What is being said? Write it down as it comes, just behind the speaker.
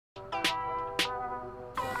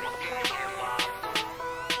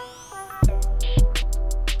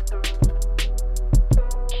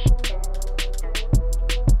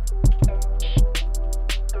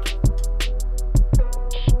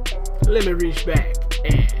Let me reach back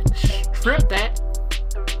and strip that.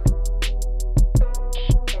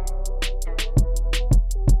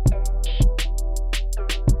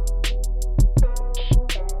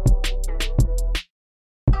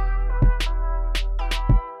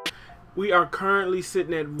 We are currently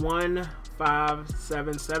sitting at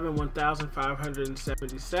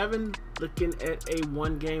 1,577, looking at a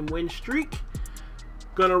 1-game win streak.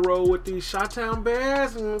 Gonna roll with these Chi-Town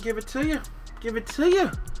Bears and give it to you. Give it to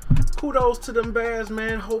you. Kudos to them Bears,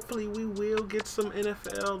 man. Hopefully we will get some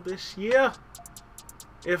NFL this year.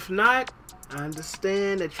 If not, I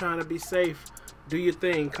understand they're trying to be safe. Do your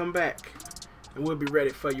thing. Come back. And we'll be ready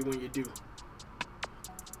for you when you do.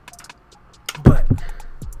 But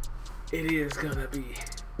it is gonna be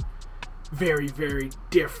very, very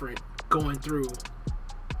different going through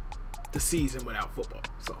the season without football.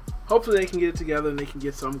 So hopefully they can get it together and they can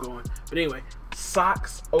get something going. But anyway,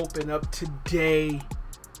 socks open up today.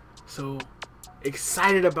 So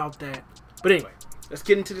excited about that. But anyway, let's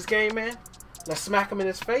get into this game, man. Let's smack him in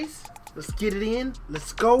his face. Let's get it in.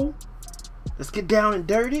 Let's go. Let's get down and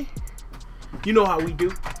dirty. You know how we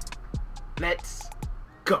do. Let's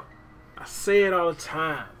go. I say it all the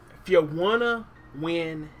time. If you wanna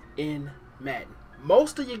win in Madden,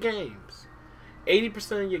 most of your games,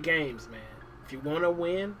 80% of your games, man, if you wanna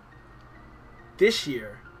win this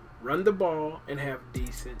year, run the ball and have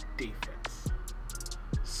decent defense.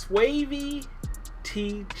 Swavey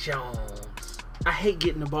T. Jones. I hate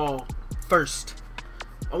getting the ball first.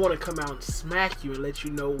 I want to come out and smack you and let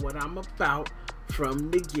you know what I'm about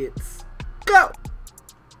from the gets. Go!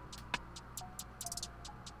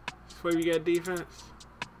 Swavey got defense.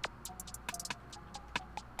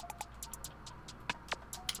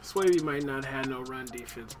 Swavey might not have no run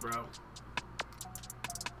defense, bro.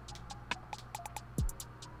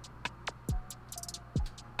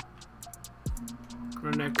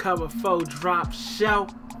 Run that cover 4 drop show.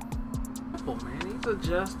 Oh man, he's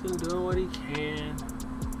adjusting, doing what he can.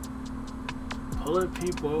 Pulling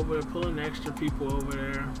people over there, pulling extra people over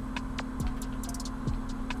there.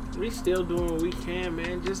 We still doing what we can,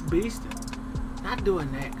 man. Just beasting. Not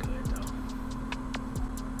doing that good though.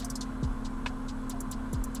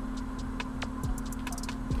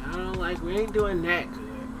 I don't like, we ain't doing that good.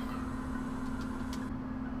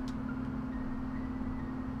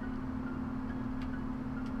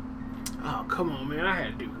 Oh, come on, man. I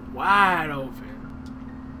had to do wide open.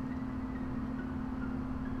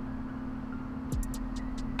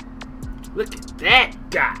 Look at that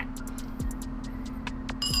guy.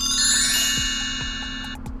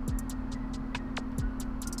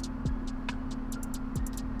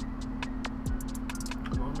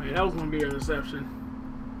 Come on, man. That was going to be an interception.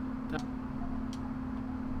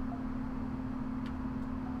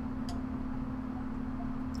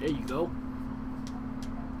 There you go.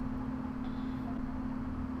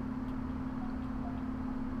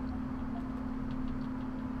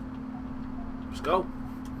 Let's go.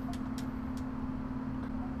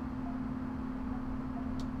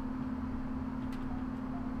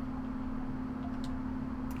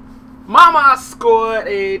 Mama scored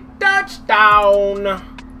a touchdown.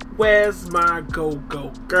 Where's my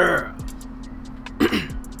go-go girl?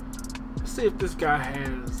 Let's see if this guy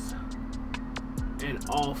has an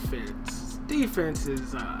offense. Defense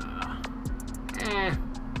is,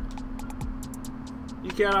 You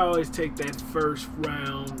can't always take that first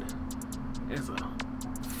round as a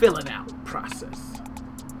filling out process.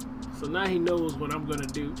 So now he knows what I'm gonna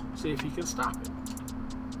do. See if he can stop it.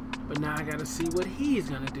 But now I gotta see what he's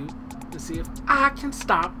gonna do to see if I can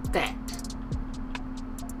stop that.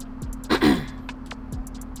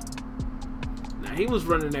 Now he was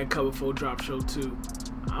running that cover 4 drop show too.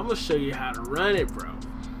 I'm gonna show you how to run it, bro.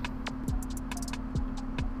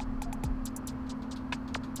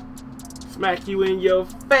 Smack you in your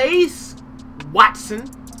face, Watson.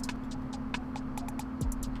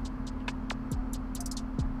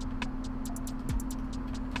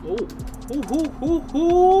 Oh, hoo. Oh,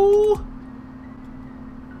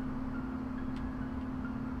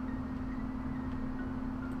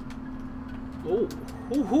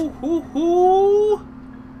 hoo.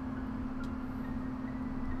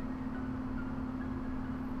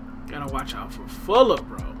 Gotta watch out for Fuller,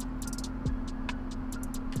 bro.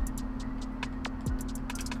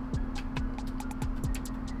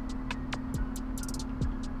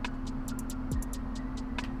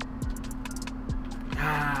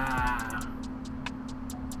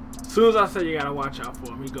 As soon as I say you gotta watch out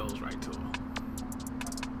for him, he goes right to him.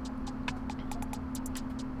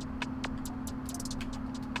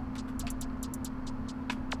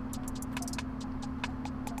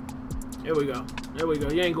 Here we go. There we go.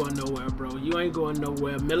 You ain't going nowhere, bro. You ain't going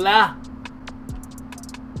nowhere, Miller.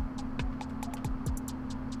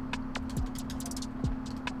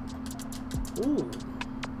 Ooh.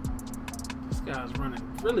 This guy's running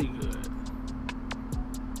really good.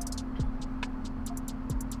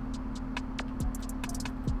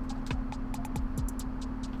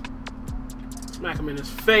 Smack him in his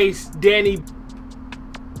face, Danny.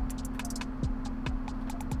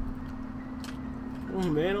 Oh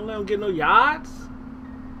man, don't let him get no yards.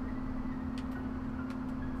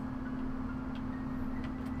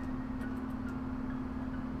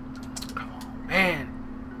 Come on, man.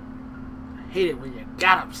 I hate it when you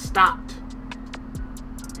got them stopped.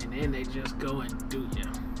 And then they just go and do you.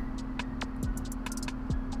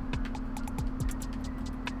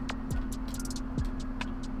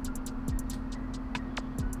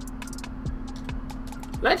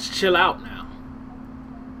 Let's chill out now.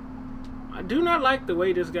 I do not like the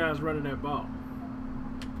way this guy's running that ball.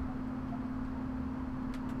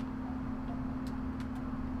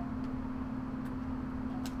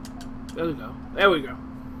 There we go. There we go.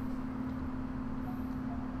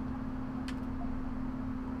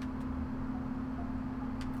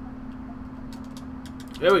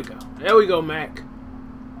 There we go. There we go, Mac.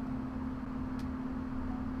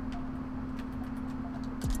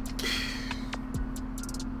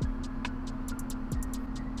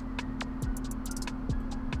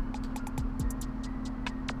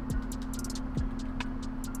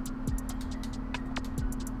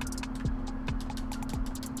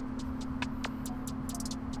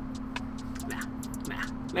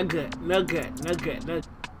 No good, no good, no good, no.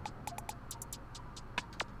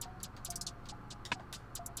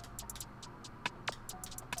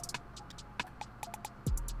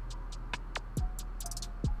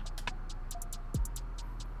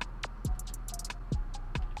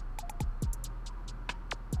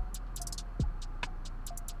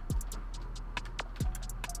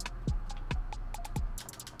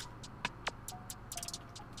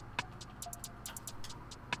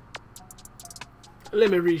 Let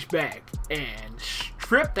me reach back and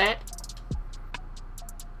strip that.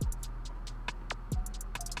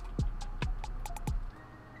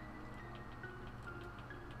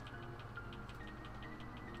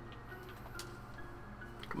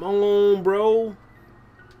 Come on, bro.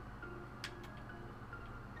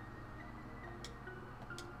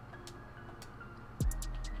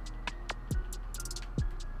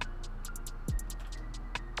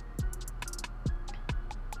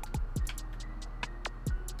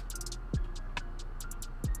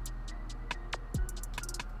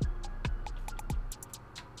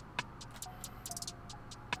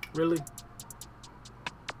 Really?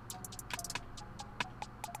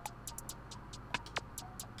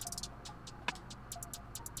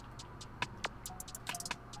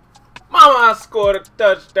 Mama, I scored a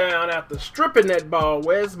touchdown after stripping that ball.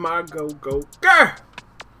 Where's my go-go girl?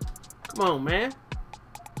 Come on, man.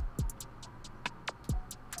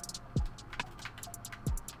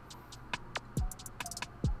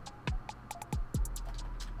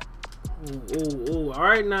 Ooh, ooh, ooh. All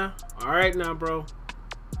right now. All right now, bro.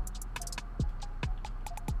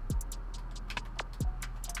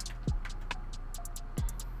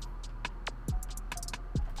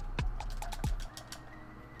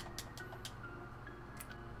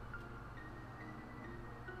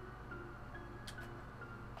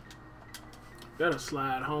 Better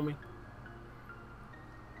slide, homie.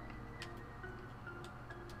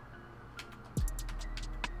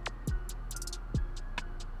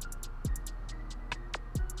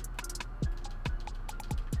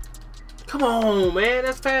 Come on, man.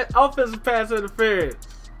 That's offensive pass interference.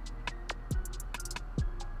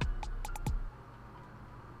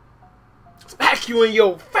 Smack you in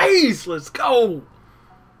your face. Let's go.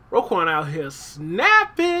 Roquan out here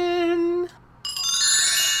snapping.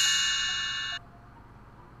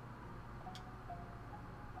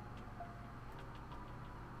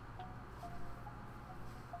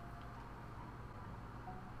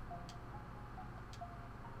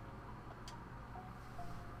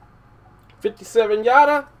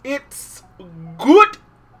 $57 it's good.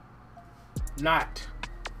 Not.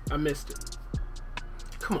 I missed it.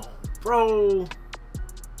 Come on, bro.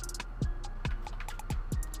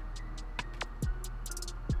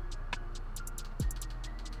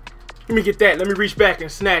 Let me get that. Let me reach back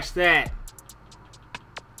and snatch that.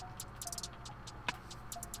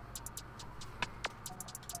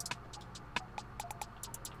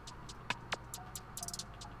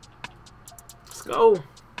 Let's go.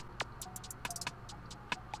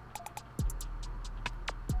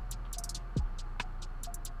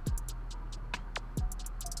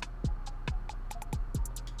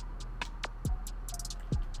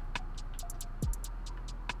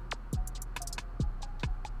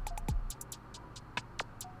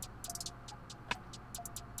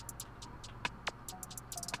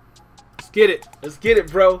 get it. Let's get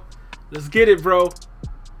it, bro. Let's get it, bro.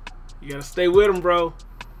 You gotta stay with him, bro.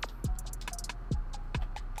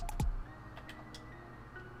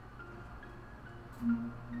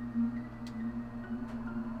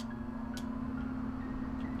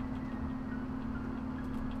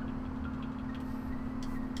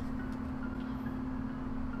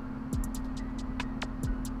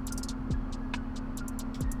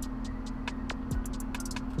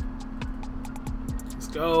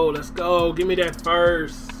 Let's go. Give me that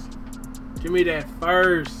first. Give me that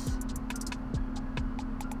first.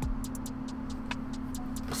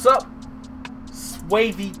 What's up,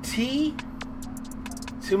 Swavy T?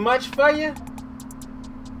 Too much for you?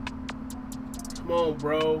 Come on,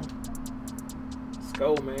 bro. Let's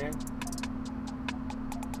go, man.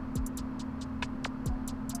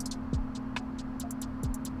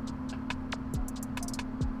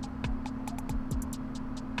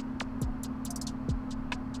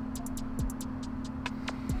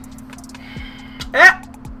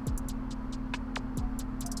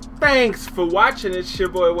 Thanks for watching. It's your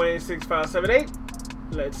boy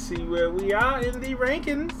Wayne6578. Let's see where we are in the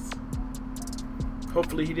rankings.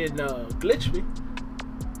 Hopefully he didn't glitch me.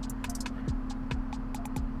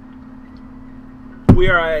 We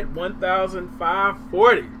are at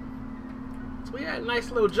 1,540. So we had a nice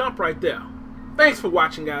little jump right there. Thanks for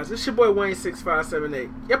watching, guys. It's your boy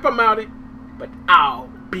Wayne6578. Yep, I'm outie, but I'll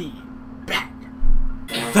be back.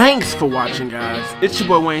 Thanks for watching, guys. It's your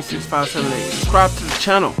boy Wayne6578. Subscribe to the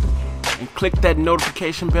channel and click that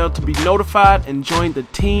notification bell to be notified and join the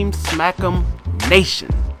Team Smack'em Nation.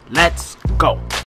 Let's go.